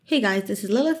Hey guys, this is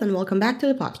Lilith and welcome back to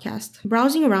the podcast.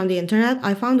 Browsing around the internet,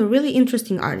 I found a really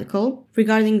interesting article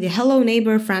regarding the Hello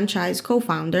Neighbor franchise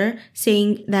co-founder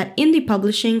saying that indie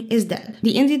publishing is dead.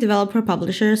 The indie developer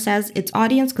publisher says its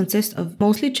audience consists of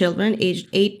mostly children aged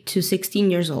 8 to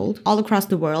 16 years old all across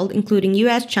the world, including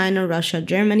US, China, Russia,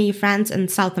 Germany, France,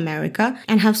 and South America,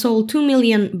 and have sold 2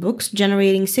 million books,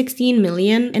 generating 16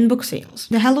 million in book sales.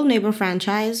 The Hello Neighbor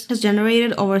franchise has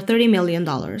generated over $30 million.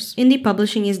 Indie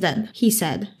publishing is dead, he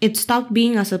said. It stopped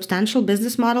being a substantial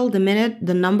business model the minute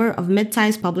the number of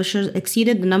mid-sized publishers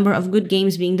exceeded the number of good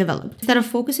games being developed. Instead of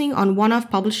focusing on one-off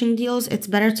publishing deals, it's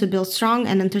better to build strong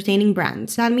and entertaining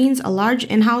brands. That means a large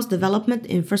in-house development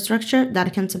infrastructure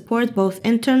that can support both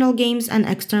internal games and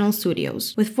external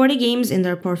studios. With 40 games in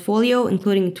their portfolio,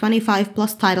 including 25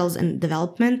 plus titles in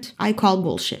development, I call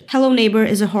bullshit. Hello Neighbor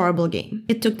is a horrible game.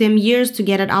 It took them years to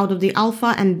get it out of the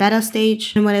alpha and beta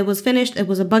stage, and when it was finished, it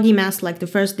was a buggy mess like the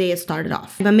first day it started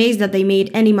off. I'm amazed that they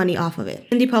made any money off of it.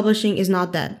 Indie publishing is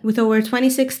not dead. With over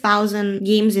 26,000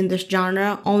 games in this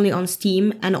genre only on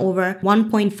Steam and over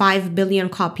 1.5 billion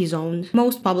copies owned,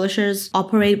 most publishers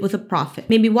operate with a profit.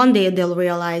 Maybe one day they'll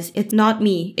realize it's not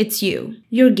me, it's you.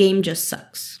 Your game just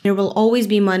sucks. There will always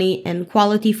be money in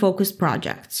quality-focused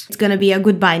projects. It's gonna be a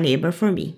goodbye neighbor for me.